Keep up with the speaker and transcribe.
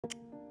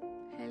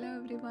Hello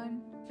every one,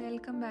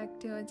 welcome back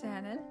to our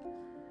channel.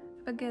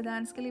 ഇപ്പോൾ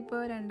ഗദാൻസ്കിൽ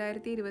ഇപ്പോൾ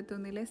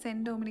 2021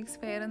 cent Dominic's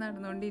fair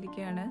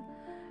നടന്നുകൊണ്ടിരിക്കുകയാണ്.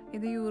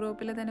 ഇത്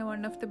യൂറോപ്പിലെ തന്നെ one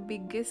of the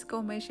biggest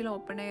commercial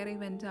open air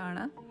event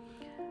ആണ്.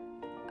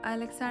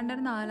 അലക്സാണ്ടർ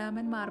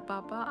നാലാമൻ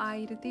മാർപ്പാപ്പ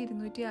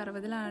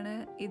 1260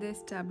 ഇത്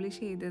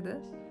എസ്റ്റാബ്ലിഷ് ചെയ്തത്.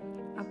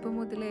 അപ്പോൾ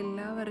മുതൽ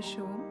എല്ലാ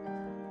വർഷവും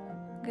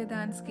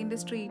ഗദാൻസ്കിൻ്റെ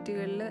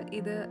സ്ട്രീറ്റുകളിൽ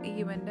ഈ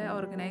ഇവൻ്റ്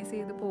ഓർഗനൈസ്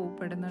ചെയ്ത്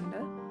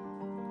പോകപ്പെടുന്നുണ്ട്.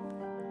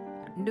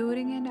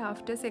 During and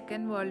after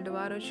second world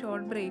war ഒരു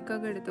ഷോർട്ട്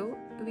ബ്രേക്കൊക്കെ എടുത്തു.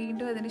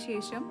 വീണ്ടും അതിന്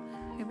ശേഷം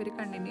ഇവർ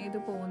കണ്ടിന്യൂ ചെയ്ത്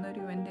പോകുന്ന ഒരു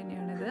ഇവൻ്റ്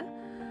തന്നെയാണിത്.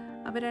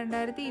 അപ്പോൾ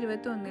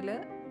 2021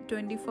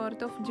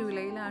 24th of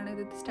ജൂലൈയിലാണ്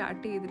ഇത്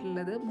സ്റ്റാർട്ട്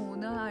ചെയ്തിട്ടുള്ളത്.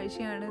 3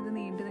 ആഴ്ചയാണ് ഇത്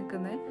നീണ്ടു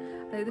നിൽക്കുന്നത്.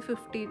 അതായത്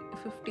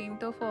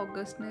 15th of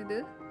ഓഗസ്റ്റിന് ഇത്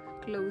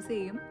ക്ലോസ്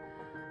ചെയ്യും.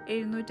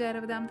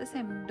 760ാമത്തെ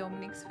സെൻറ്റ്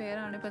ഡൊമിനിക്സ് ഫെയർ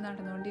ആണ് ഇപ്പോൾ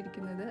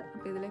നടന്നുകൊണ്ടിരിക്കുന്നത്.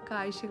 അപ്പോൾ ഇതിലെ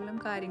കാഴ്ചകളും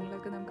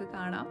കാര്യങ്ങളൊക്കെ നമുക്ക്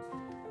കാണാം.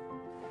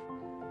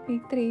 ഈ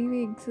 3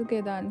 weeks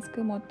ഗദാൻസ്ക്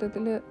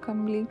മൊത്തത്തിൽ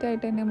കംപ്ലീറ്റ്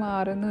ആയിട്ട് തന്നെ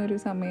മാറുന്ന ഒരു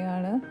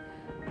സമയമാണ്.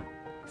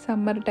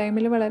 സമ്മർ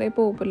ടൈമിൽ വളരെ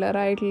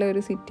പോപ്പുലറായിട്ടുള്ള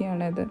ഒരു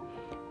സിറ്റിയാണത്.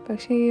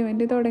 പക്ഷേ ഈ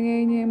ഇവൻ്റ് തുടങ്ങി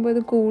കഴിഞ്ഞ് കഴിയുമ്പോൾ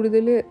അത്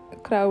കൂടുതൽ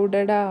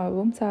ക്രൗഡഡ്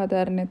ആവും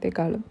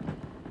സാധാരണത്തെക്കാളും.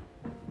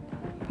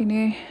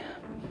 പിന്നെ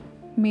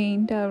മെയിൻ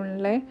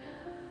ടൗണിലെ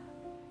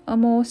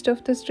മോസ്റ്റ്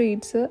ഓഫ് ദ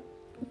സ്ട്രീറ്റ്സ്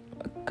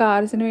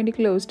കാർസിന് വേണ്ടി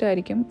ക്ലോസ്ഡ്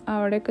ആയിരിക്കും.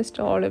 അവിടെയൊക്കെ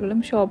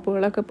സ്റ്റോളുകളും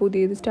ഷോപ്പുകളൊക്കെ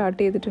പുതിയത് സ്റ്റാർട്ട്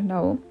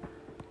ചെയ്തിട്ടുണ്ടാവും.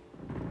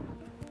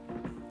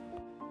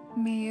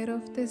 Mayor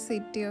of the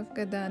city of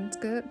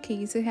ഗദാൻസ്ക്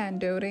keys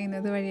hand over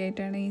ചെയ്യുന്നത്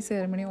വഴിയായിട്ടാണ് ഈ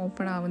സെറമണി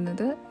ഓപ്പൺ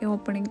ആവുന്നത്. ഈ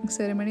ഓപ്പണിംഗ്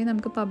സെറമണി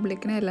നമുക്ക്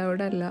പബ്ലിക്കിന്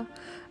അലൗഡ് അല്ല.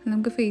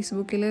 നമുക്ക്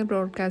ഫേസ്ബുക്കിൽ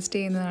ബ്രോഡ്കാസ്റ്റ്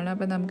ചെയ്യുന്നതാണ്.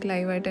 അപ്പോൾ നമുക്ക്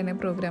ലൈവായിട്ട് തന്നെ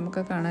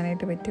പ്രോഗ്രാമൊക്കെ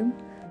കാണാനായിട്ട് പറ്റും.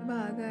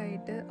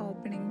 ഭാഗമായിട്ട്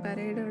ഓപ്പണിംഗ്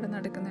പരേഡ് ഇവിടെ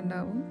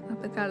നടക്കുന്നുണ്ടാവും.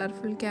 അപ്പോൾ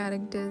കളർഫുൾ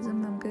ക്യാരക്ടേഴ്സും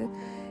നമുക്ക്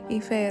ഈ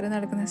ഫെയർ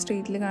നടക്കുന്ന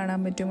സ്ട്രീറ്റിൽ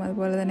കാണാൻ പറ്റും.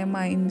 അതുപോലെ തന്നെ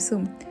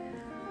മൈംസും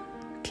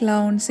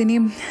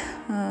ക്ലൗൺസിനെയും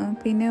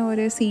പിന്നെ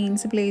ഓരോ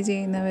സീൻസ് പ്ലേ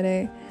ചെയ്യുന്നവരെ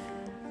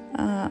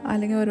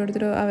അല്ലെങ്കിൽ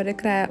ഓരോരുത്തരും അവരുടെ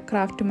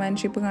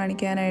ക്രാഫ്റ്റ്മാൻഷിപ്പ്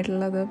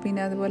കാണിക്കാനായിട്ടുള്ളത്.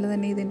 പിന്നെ അതുപോലെ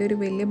തന്നെ ഇതിൻ്റെ ഒരു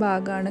വലിയ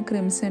ഭാഗമാണ്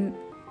ക്രിംസൺ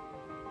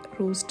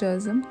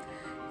റൂസ്റ്റേഴ്സും.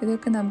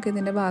 ഇതൊക്കെ നമുക്ക്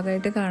ഇതിൻ്റെ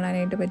ഭാഗമായിട്ട്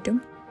കാണാനായിട്ട് പറ്റും.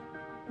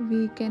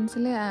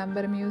 വീക്കെൻഡ്സിൽ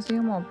ആംബർ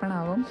മ്യൂസിയം ഓപ്പൺ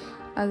ആവും.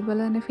 അതുപോലെ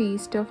തന്നെ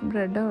ഫീസ്റ്റ് ഓഫ്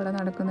ബ്രെഡ് അവിടെ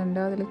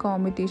നടക്കുന്നുണ്ട്. അതിൽ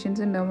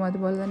കോമ്പറ്റീഷൻസ് ഉണ്ടാവും.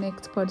 അതുപോലെ തന്നെ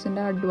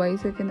എക്സ്പേർട്സിൻ്റെ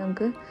അഡ്വൈസൊക്കെ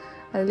നമുക്ക്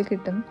അതിൽ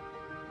കിട്ടും.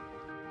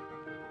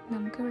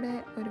 നമുക്കിവിടെ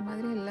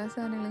ഒരുമാതിരി എല്ലാ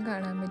സാധനങ്ങളും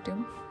കാണാൻ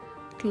പറ്റും.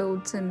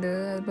 ക്ലോത്ത്സ് ഉണ്ട്,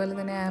 അതുപോലെ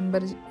തന്നെ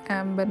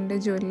ആംബറിൻ്റെ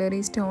ജ്വല്ലറി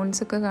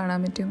സ്റ്റോൺസൊക്കെ കാണാൻ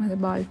പറ്റും. അത്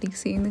ബാൾട്ടിക്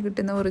സീയിൽ നിന്ന്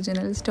കിട്ടുന്ന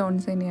ഒറിജിനൽ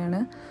സ്റ്റോൺസ് തന്നെയാണ്.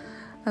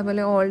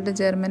 അതുപോലെ ഓൾഡ്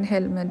ജർമ്മൻ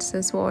ഹെൽമെറ്റ്സ്,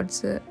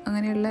 സ്വാർഡ്സ്,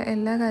 അങ്ങനെയുള്ള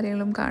എല്ലാ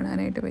കാര്യങ്ങളും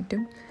കാണാനായിട്ട്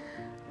പറ്റും.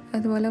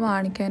 അതുപോലെ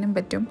വാങ്ങിക്കാനും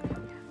പറ്റും.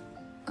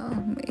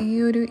 ഈ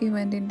ഒരു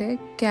ഇവൻറ്റിൻ്റെ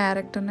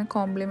ക്യാരക്ടറിനെ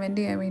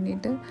കോംപ്ലിമെൻ്റ് ചെയ്യാൻ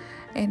വേണ്ടിയിട്ട്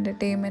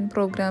എൻ്റർടൈൻമെൻറ്റ്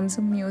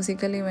പ്രോഗ്രാംസും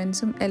മ്യൂസിക്കൽ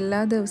ഇവൻറ്റ്സും എല്ലാ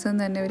ദിവസവും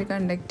തന്നെ അവർ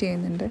കണ്ടക്ട്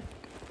ചെയ്യുന്നുണ്ട്.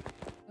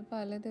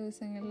 പല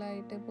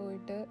ദിവസങ്ങളിലായിട്ട്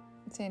പോയിട്ട്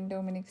സെൻറ്റ്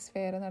ഡൊമിനിക്സ്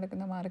ഫെയർ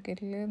നടക്കുന്ന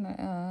മാർക്കറ്റിൽ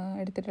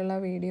എടുത്തിട്ടുള്ള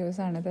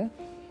വീഡിയോസാണിത്.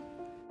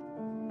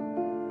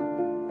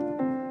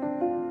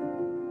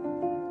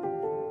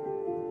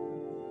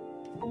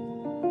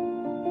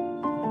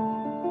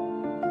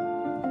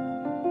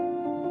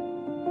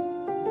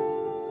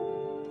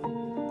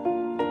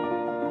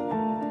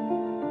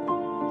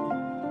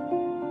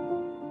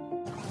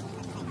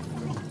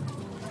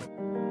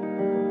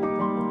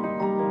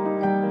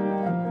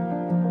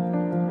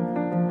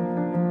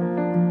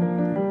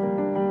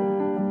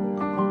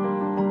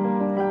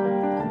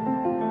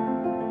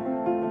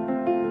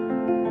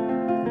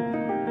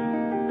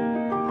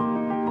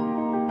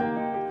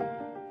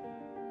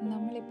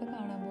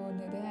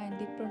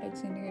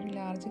 ഒരു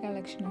ലാർജ്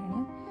കളക്ഷനാണ്.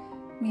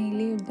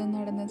 മെയിൻലി യുദ്ധം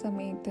നടന്ന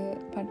സമയത്ത്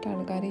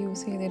പട്ടാൾക്കാർ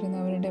യൂസ് ചെയ്തിരുന്ന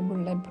അവരുടെ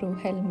ബുള്ളറ്റ്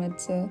പ്രൂഫ്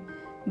ഹെൽമെറ്റ്സ്,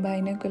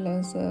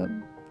 ബൈനോക്കുലേഴ്സ്,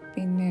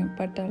 പിന്നെ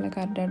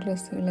പട്ടാളക്കാരുടെ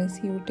ഡ്രസ്സുകൾ,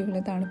 സ്യൂട്ടുകൾ,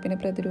 തണുപ്പിനെ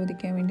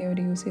പ്രതിരോധിക്കാൻ വേണ്ടി അവർ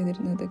യൂസ്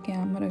ചെയ്തിരുന്നത്,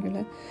 ക്യാമറകൾ,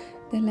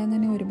 ഇതെല്ലാം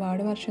തന്നെ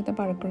ഒരുപാട് വർഷത്തെ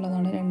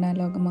പഴക്കമുള്ളതാണ്. 2ാം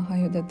ലോക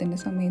മഹായുദ്ധത്തിൻ്റെ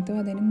സമയത്തും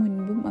അതിന്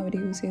മുൻപും അവർ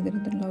യൂസ്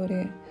ചെയ്തിട്ടുള്ള ഒരു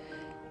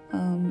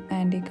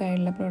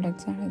ആൻറ്റിക്കായുള്ള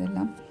പ്രോഡക്റ്റ്സാണ്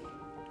ഇതെല്ലാം.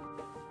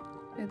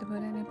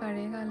 അതുപോലെ തന്നെ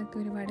പഴയ കാലത്ത്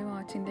ഒരുപാട്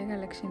വാച്ചിൻ്റെ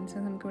കളക്ഷൻസ്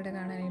നമുക്കിവിടെ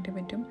കാണാനായിട്ട്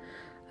പറ്റും.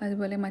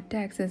 അതുപോലെ മറ്റ്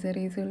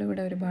ആക്സസറീസുകൾ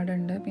ഇവിടെ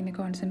ഒരുപാടുണ്ട്. പിന്നെ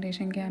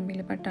കോൺസെൻട്രേഷൻ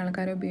ക്യാമ്പിൽ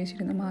പട്ടാൾക്കാർ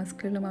ഉപയോഗിച്ചിരുന്ന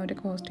മാസ്കുകളും അവരുടെ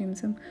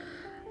കോസ്റ്റ്യൂംസും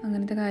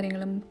അങ്ങനത്തെ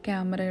കാര്യങ്ങളും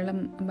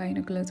ക്യാമറകളും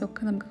ബൈനോക്കുലേഴ്സും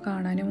ഒക്കെ നമുക്ക്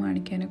കാണാനും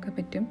കാണിക്കാനും ഒക്കെ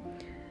പറ്റും.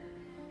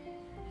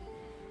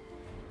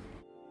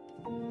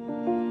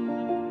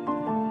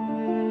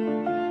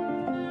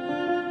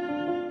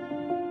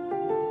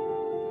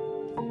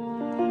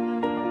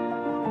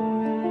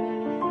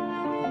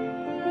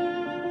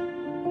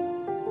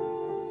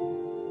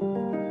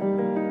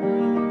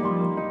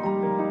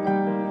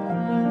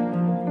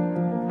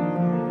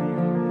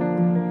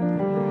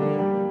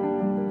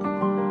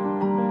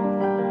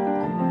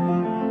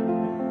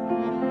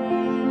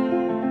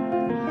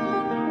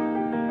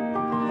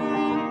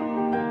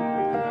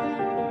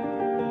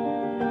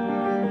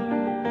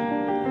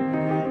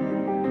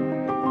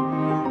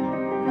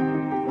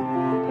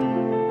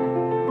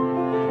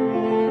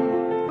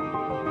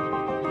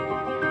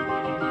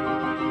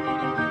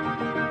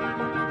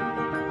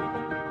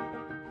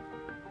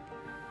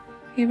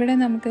 ഇവിടെ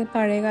നമുക്ക്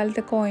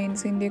പഴയകാലത്തെ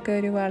കോയിൻസിൻ്റെയൊക്കെ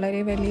ഒരു വളരെ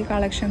വലിയ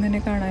കളക്ഷൻ തന്നെ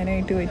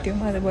കാണാനായിട്ട് പറ്റും.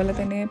 അതുപോലെ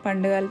തന്നെ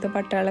പണ്ട് കാലത്ത്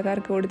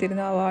പട്ടാളക്കാർക്ക്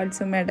കൊടുത്തിരുന്ന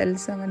അവാർഡ്സും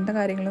മെഡൽസും അങ്ങനത്തെ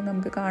കാര്യങ്ങളും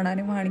നമുക്ക്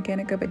കാണാനും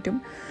കാണിക്കാനൊക്കെ പറ്റും.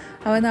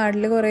 അപ്പോൾ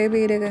നാട്ടിൽ കുറേ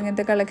പേരൊക്കെ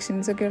അങ്ങനത്തെ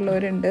കളക്ഷൻസൊക്കെ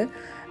ഉള്ളവരുണ്ട്.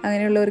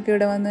 അങ്ങനെയുള്ളവർക്ക്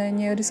ഇവിടെ വന്നു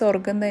കഴിഞ്ഞാൽ ഒരു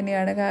സ്വർഗം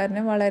തന്നെയാണ്.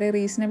 കാരണം വളരെ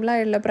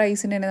റീസണബിളായുള്ള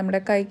പ്രൈസിന് തന്നെ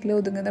നമ്മുടെ കൈക്കിൽ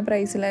ഒതുങ്ങുന്ന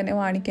പ്രൈസിൽ തന്നെ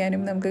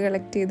വാങ്ങിക്കാനും നമുക്ക്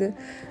കളക്ട് ചെയ്ത്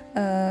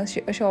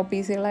ഷോ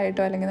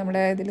പീസുകളായിട്ടോ അല്ലെങ്കിൽ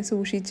നമ്മുടെ ഇതിൽ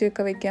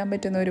സൂക്ഷിച്ചൊക്കെ വെക്കാൻ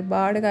പറ്റുന്ന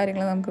ഒരുപാട്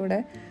കാര്യങ്ങൾ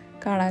നമുക്കിവിടെ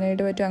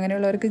കാണാനായിട്ട് പറ്റും.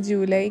 അങ്ങനെയുള്ളവർക്ക്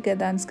ജൂലൈ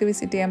ഗദാൻസ്ക്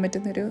വിസിറ്റ് ചെയ്യാൻ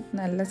പറ്റുന്നൊരു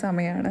നല്ല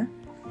സമയമാണ്.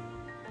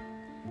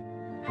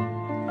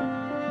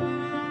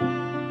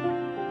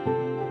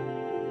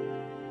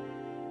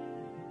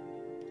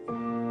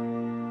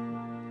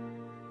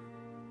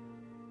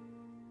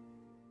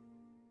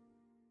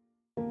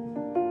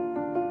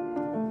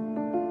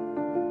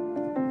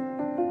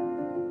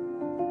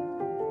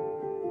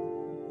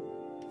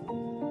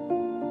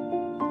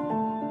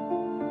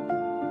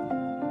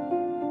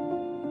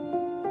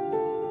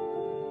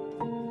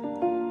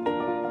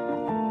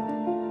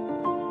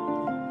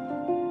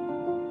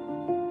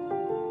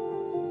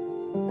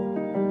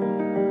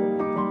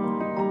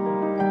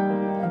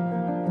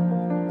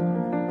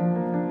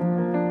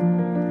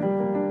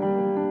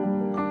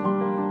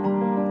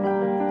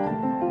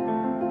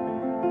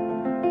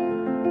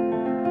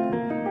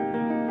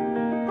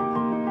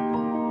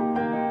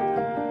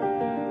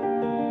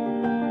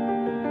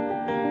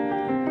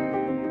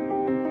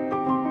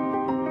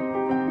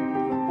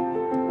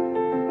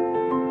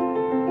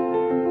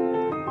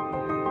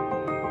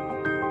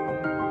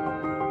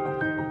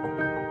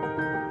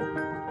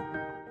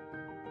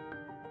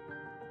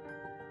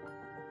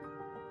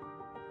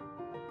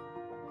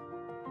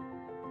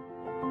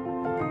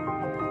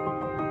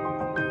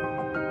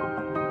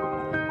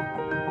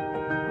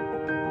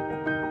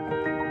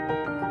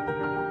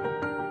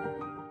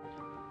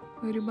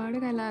 ഒരുപാട്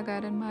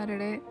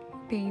കലാകാരന്മാരുടെ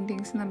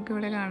പെയിൻറ്റിങ്സ്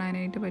നമുക്കിവിടെ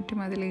കാണാനായിട്ട് പറ്റും.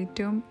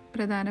 അതിലേറ്റവും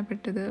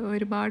പ്രധാനപ്പെട്ടത്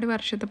ഒരുപാട്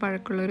വർഷത്തെ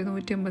പഴക്കമുള്ള, ഒരു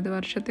 150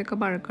 വർഷത്തെയൊക്കെ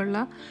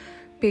പഴക്കമുള്ള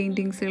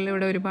പെയിൻറ്റിങ്സുകൾ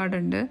ഇവിടെ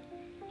ഒരുപാടുണ്ട്.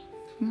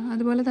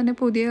 അതുപോലെ തന്നെ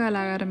പുതിയ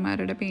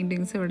കലാകാരന്മാരുടെ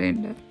പെയിൻറ്റിങ്സ് ഇവിടെ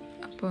ഉണ്ട്.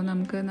 അപ്പോൾ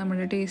നമുക്ക്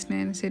നമ്മുടെ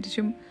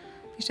ടേസ്റ്റിനനുസരിച്ചും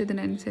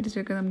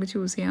ഇഷ്ടത്തിനനുസരിച്ചൊക്കെ നമുക്ക്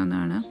ചൂസ്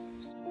ചെയ്യാവുന്നതാണ്.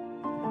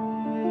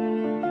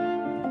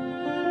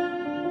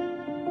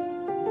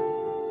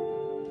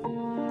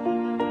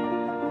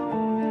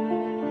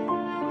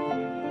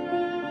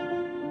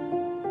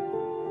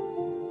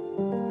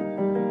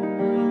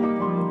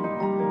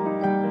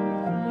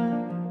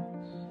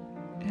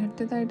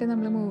 അടുത്തതായിട്ട്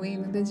നമ്മൾ മൂവ്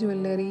ചെയ്യുന്നത്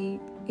ജ്വല്ലറി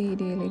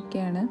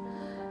ഏരിയയിലേക്കാണ്.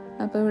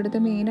 അപ്പോൾ ഇവിടുത്തെ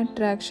മെയിൻ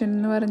അട്രാക്ഷൻ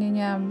എന്ന് പറഞ്ഞു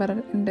കഴിഞ്ഞാൽ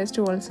ആംബറിൻ്റെ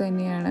സ്റ്റോൾസ്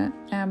തന്നെയാണ്.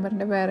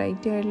 ആംബറിൻ്റെ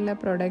വെറൈറ്റി ആയിട്ടുള്ള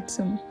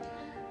പ്രൊഡക്ട്സും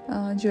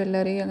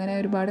ജ്വല്ലറി അങ്ങനെ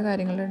ഒരുപാട്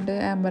കാര്യങ്ങളുണ്ട്.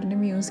 ആംബറിൻ്റെ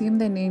മ്യൂസിയം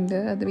തന്നെയുണ്ട്,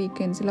 അത്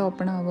വീക്കെൻഡ്സിൽ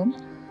ഓപ്പൺ ആകും.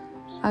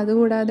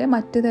 അതുകൂടാതെ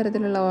മറ്റു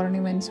തരത്തിലുള്ള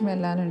ഓർണമെൻറ്റ്സും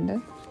എല്ലാം ഉണ്ട്.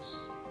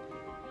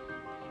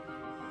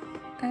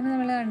 അങ്ങനെ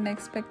നമ്മൾ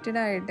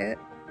അൺഎക്സ്പെക്റ്റഡ് ആയിട്ട്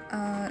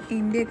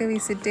ഇന്ത്യയൊക്കെ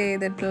വിസിറ്റ്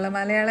ചെയ്തിട്ടുള്ള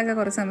മലയാളമൊക്കെ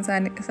കുറച്ച്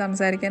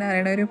സംസാരിക്കാൻ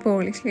അറിയണ ഒരു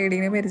പോളിഷ്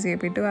ലേഡീനെ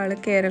പരിചയപ്പെട്ടു. ആൾ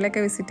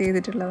കേരളമൊക്കെ വിസിറ്റ്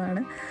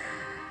ചെയ്തിട്ടുള്ളതാണ്.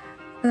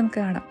 അത് നമുക്ക്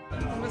കാണാം.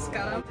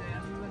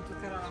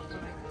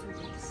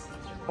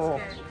 Oh,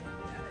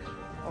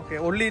 okay.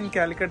 Only in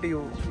Calicut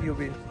you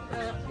been?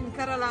 In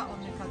Kerala,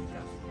 only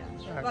Calicut. Yeah.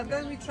 Okay. But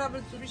then we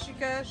traveled to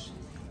Rishikesh.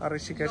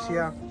 Rishikesh,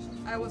 yeah.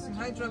 I was in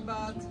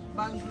Hyderabad,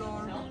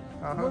 Bangalore,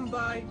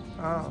 Mumbai.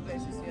 These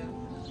places, yeah.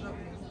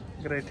 Lovely.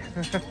 Great.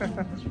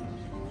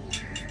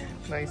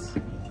 Nice.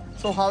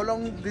 So how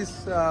long this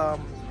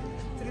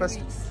 3 first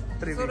weeks.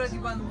 3 It's weeks? already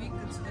 1 week.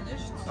 It's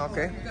finished.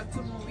 Okay. So we got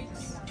 2 more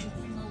weeks and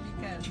 3 more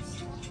weekends.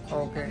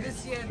 Okay. And this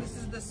year, this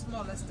is the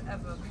smallest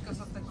ever because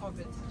of the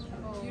COVID.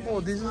 Oh,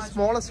 this is the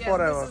smallest yeah,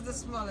 forever. This is the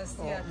smallest.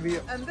 Oh,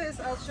 Yeah. And this,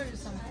 I'll show you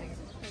something.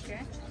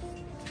 Okay.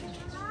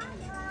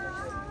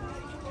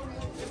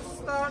 It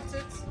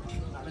started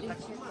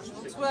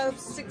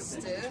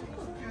 1260.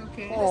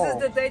 Okay. Oh. This is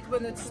the date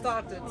when it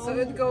started, so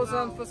it goes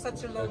on for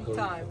such a long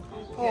time.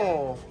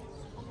 Oh.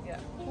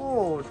 Yeah.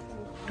 Oh.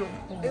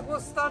 It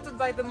was started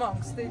by the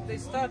monks. They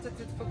started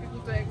it for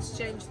people to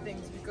exchange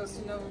things because,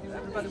 you know,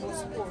 everybody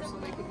was poor, so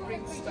they could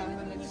bring stuff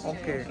and exchange.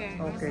 Okay.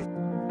 Okay.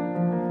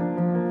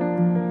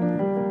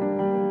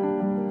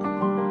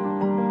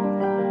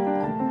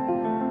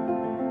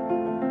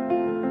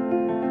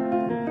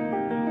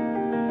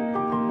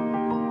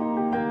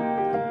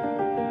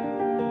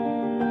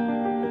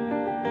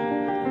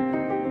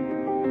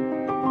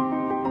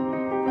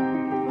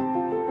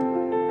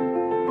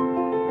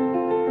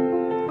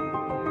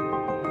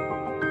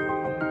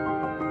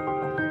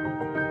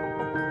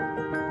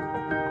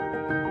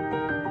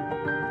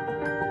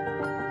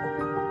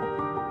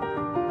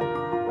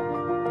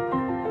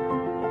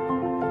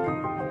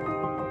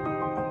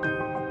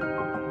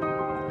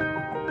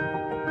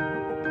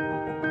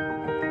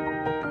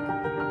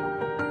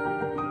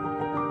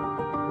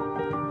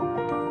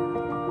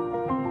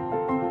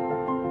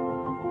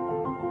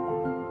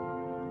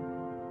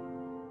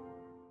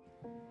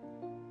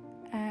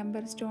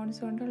 Amber stones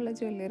കൊണ്ടുള്ള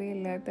jewellery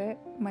അല്ലാത്ത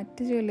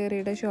മറ്റ്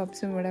ജ്വല്ലറിയുടെ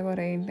ഷോപ്സും ഇവിടെ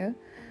കുറേ ഉണ്ട്.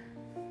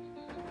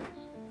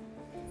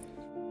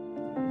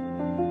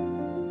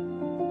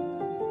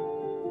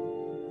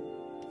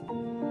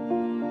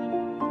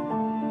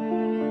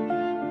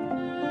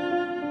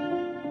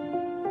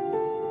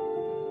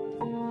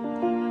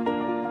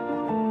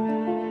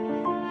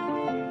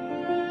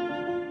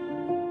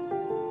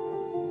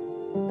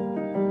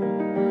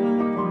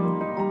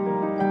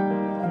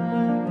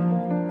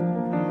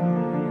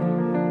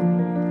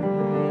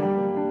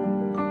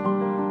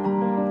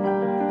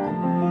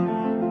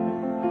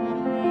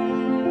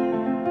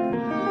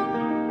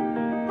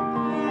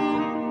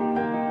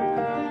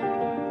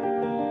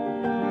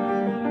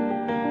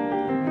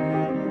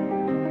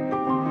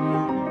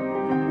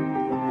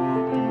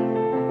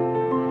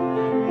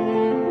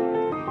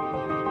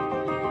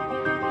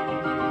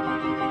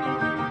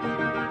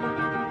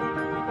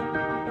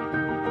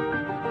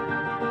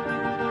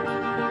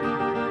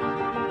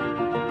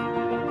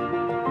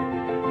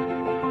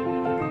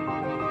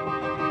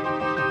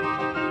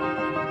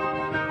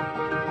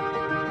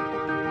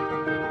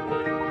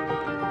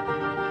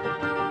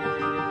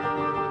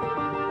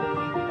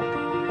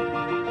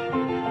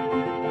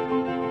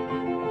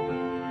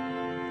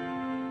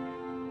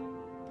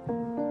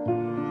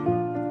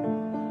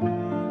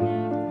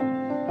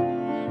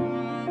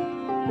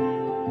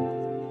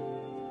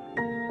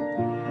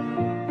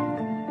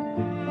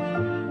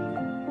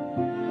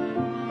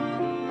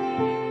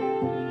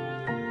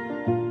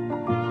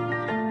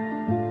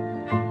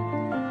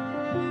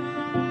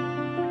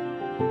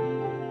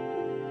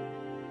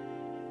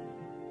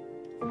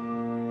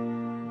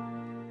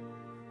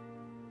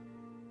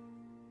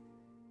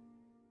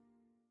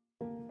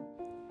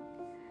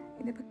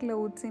 ഇതിപ്പോൾ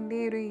ക്ലോത്ത്സിൻ്റെ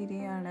ഒരു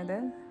area ആണത്.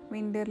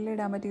 വിൻ്ററിൽ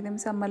ഇടാൻ പറ്റിയതും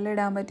സമ്മറിൽ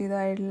ഇടാൻ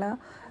പറ്റിയതുമായിട്ടുള്ള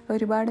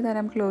ഒരുപാട്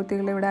തരം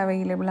ക്ലോത്തുകൾ ഇവിടെ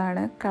അവൈലബിൾ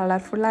ആണ്.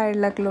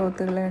 കളർഫുള്ളായിട്ടുള്ള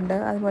ക്ലോത്തുകളുണ്ട്.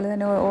 അതുപോലെ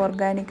തന്നെ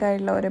ഓർഗാനിക്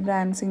ആയിട്ടുള്ള ഓരോ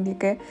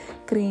ബ്രാൻഡ്സിൻ്റെയൊക്കെ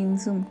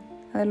ക്രീംസും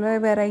അതുപോലെ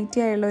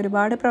വെറൈറ്റി ആയിട്ടുള്ള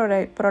ഒരുപാട്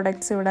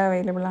പ്രൊഡക്ട്സ് ഇവിടെ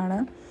അവൈലബിൾ ആണ്.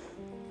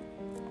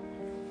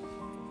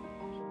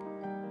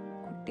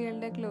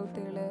 കുട്ടികളുടെ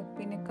ക്ലോത്തുകൾ,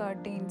 പിന്നെ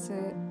കർട്ടൈൻസ്,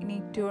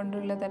 നിറ്റ്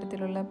കൊണ്ടുള്ള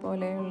തരത്തിലുള്ള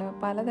പോലെയുള്ള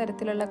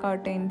പലതരത്തിലുള്ള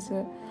കർട്ടൈൻസ്,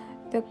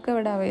 ഇതൊക്കെ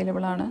ഇവിടെ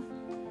അവൈലബിൾ ആണ്.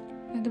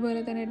 അതുപോലെ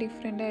തന്നെ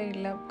ഡിഫറെൻ്റ്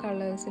ആയിട്ടുള്ള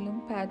കളേഴ്സിലും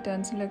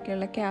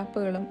പാറ്റേൺസിലൊക്കെയുള്ള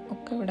ക്യാപ്പുകളും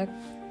ഒക്കെ ഇവിടെ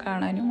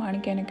കാണാനും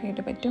കാണിക്കാനൊക്കെ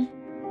ആയിട്ട് പറ്റും.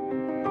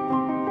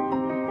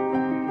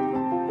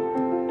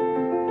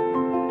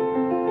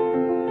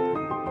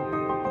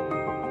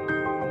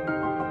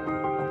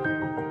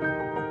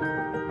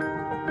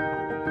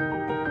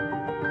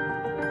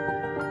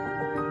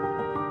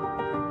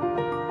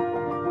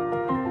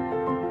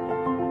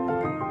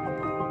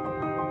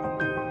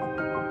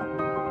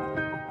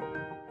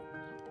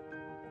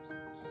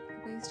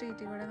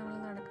 സ്ട്രീറ്റിൽ കൂടെ നമ്മൾ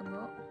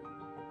നടക്കുമ്പോൾ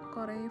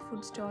കുറേ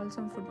ഫുഡ്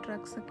സ്റ്റോൾസും ഫുഡ്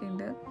ട്രക്സൊക്കെ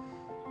ഉണ്ട്.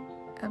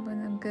 അപ്പോൾ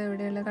നമുക്ക്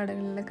ഇവിടെയുള്ള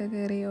കടകളിലൊക്കെ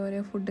കയറി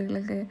ഓരോ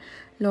ഫുഡുകളൊക്കെ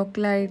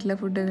ലോക്കലായിട്ടുള്ള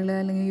ഫുഡുകൾ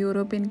അല്ലെങ്കിൽ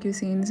യൂറോപ്യൻ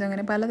ക്യൂസീൻസ്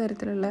അങ്ങനെ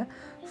പലതരത്തിലുള്ള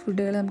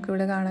ഫുഡുകൾ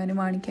നമുക്കിവിടെ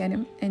കാണാനും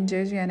കാണിക്കാനും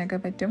എൻജോയ് ചെയ്യാനൊക്കെ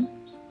പറ്റും.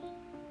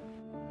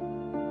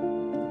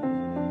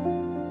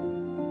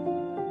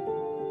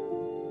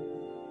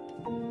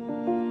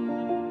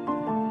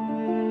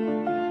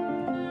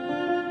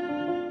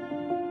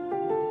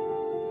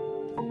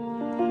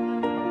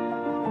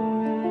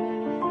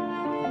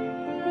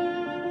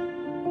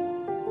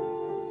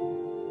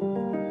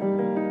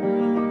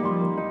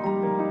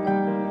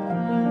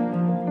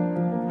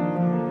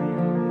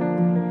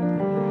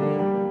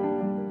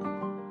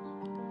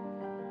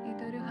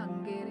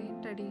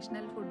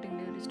 ട്രഡീഷണൽ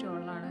ഫുഡിൻ്റെ ഒരു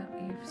സ്റ്റോളാണ്.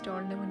 ഈ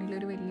സ്റ്റോളിൻ്റെ മുന്നിൽ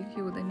ഒരു വലിയ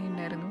ക്യൂ തന്നെ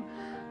ഉണ്ടായിരുന്നു.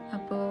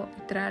 അപ്പോൾ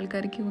ഇത്ര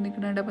ആൾക്കാർ ക്യൂ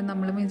നിൽക്കുന്നുണ്ട്. അപ്പോൾ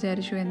നമ്മളും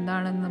വിചാരിച്ചു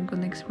എന്താണെന്ന്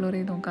നമുക്കൊന്ന് എക്സ്പ്ലോർ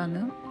ചെയ്ത്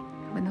നോക്കാമെന്ന്.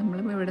 അപ്പോൾ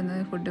നമ്മളും ഇവിടെ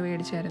നിന്ന് ഫുഡ്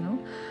മേടിച്ചായിരുന്നു.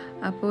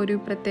 അപ്പോൾ ഒരു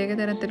പ്രത്യേക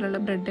തരത്തിലുള്ള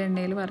ബ്രെഡ്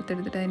എണ്ണയിൽ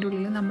വറുത്തെടുത്തിട്ട് അതിൻ്റെ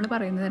ഉള്ളിൽ നമ്മൾ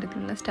പറയുന്ന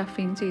തരത്തിലുള്ള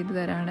സ്റ്റഫിങ് ചെയ്ത്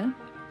തരാണ്.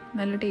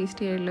 നല്ല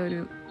ടേസ്റ്റി ആയിട്ടുള്ള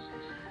ഒരു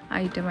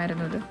ഐറ്റം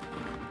ആയിരുന്നു ഇത്.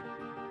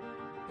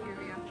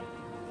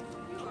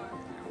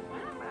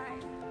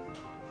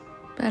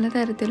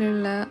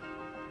 പലതരത്തിലുള്ള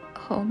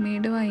ഹോം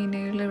മെയ്ഡ്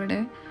വൈനുകൾ ഇവിടെ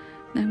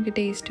നമുക്ക്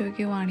ടേസ്റ്റ്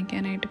നോക്കി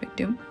വാങ്ങിക്കാനായിട്ട്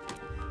പറ്റും.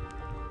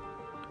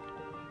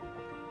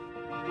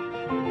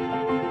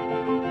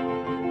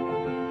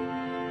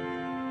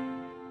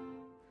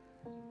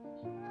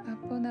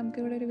 അപ്പോൾ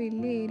നമുക്കിവിടെ ഒരു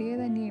വലിയ ഏരിയ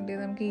തന്നെയുണ്ട്.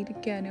 നമുക്ക്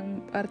ഇരിക്കാനും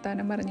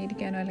വർത്താനം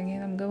പറഞ്ഞിരിക്കാനും അല്ലെങ്കിൽ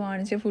നമുക്ക്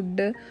വാങ്ങിച്ച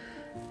ഫുഡ്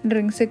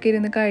ഡ്രിങ്ക്സൊക്കെ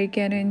ഇരുന്ന്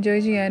കഴിക്കാനും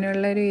എൻജോയ് ചെയ്യാനും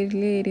ഉള്ള ഒരു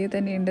വലിയ ഏരിയ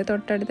തന്നെയുണ്ട്.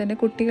 തൊട്ടടുത്ത് തന്നെ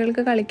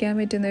കുട്ടികൾക്ക് കളിക്കാൻ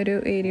പറ്റുന്ന ഒരു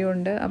ഏരിയ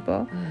ഉണ്ട്.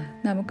 അപ്പോൾ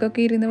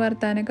നമുക്കൊക്കെ ഇരുന്ന്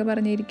വർത്താനമൊക്കെ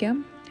പറഞ്ഞിരിക്കാം.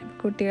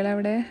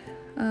 കുട്ടികളവിടെ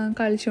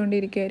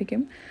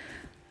കളിച്ചുകൊണ്ടിരിക്കുമായിരിക്കും.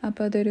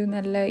 അപ്പോൾ അതൊരു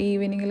നല്ല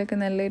ഈവനിങ്ങിലൊക്കെ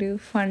നല്ലൊരു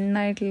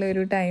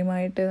ഫണ്ണായിട്ടുള്ളൊരു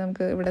ടൈമായിട്ട്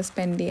നമുക്ക് ഇവിടെ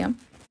സ്പെൻഡ് ചെയ്യാം.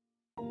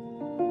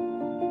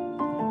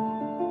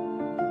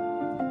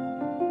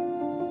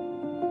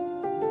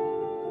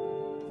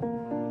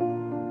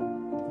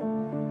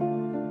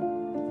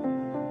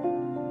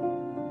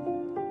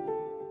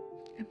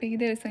 അപ്പോൾ ഈ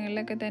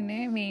ദിവസങ്ങളിലൊക്കെ തന്നെ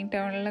മെയിൻ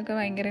ടൗണിലൊക്കെ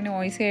ഭയങ്കര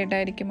നോയ്സി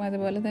ആയിട്ടായിരിക്കും.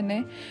 അതുപോലെ തന്നെ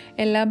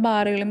എല്ലാ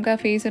ബാറുകളും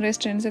കഫേസും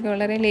റെസ്റ്റോറൻറ്റ്സൊക്കെ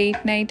വളരെ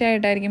ലേറ്റ് നൈറ്റ്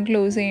ആയിട്ടായിരിക്കും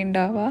ക്ലോസ്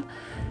ചെയ്യുന്നുണ്ടാവുക.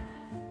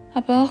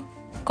 അപ്പോൾ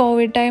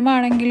കോവിഡ് ടൈം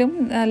ആണെങ്കിലും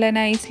നല്ല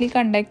നൈസ്ലി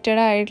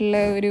കണ്ടക്റ്റഡ് ആയിട്ടുള്ള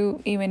ഒരു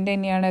ഇവൻ്റ്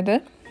തന്നെയാണത്.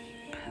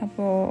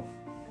 അപ്പോൾ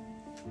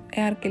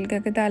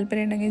ആർക്കെങ്കിലൊക്കെ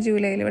താല്പര്യം ഉണ്ടെങ്കിൽ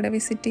ജൂലൈയിൽ ഇവിടെ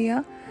വിസിറ്റ്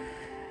ചെയ്യുക.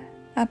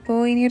 അപ്പോൾ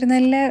ഇനിയൊരു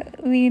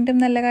വീണ്ടും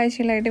നല്ല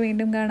കാഴ്ചകളായിട്ട്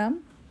വീണ്ടും കാണാം.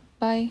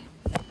 ബൈ.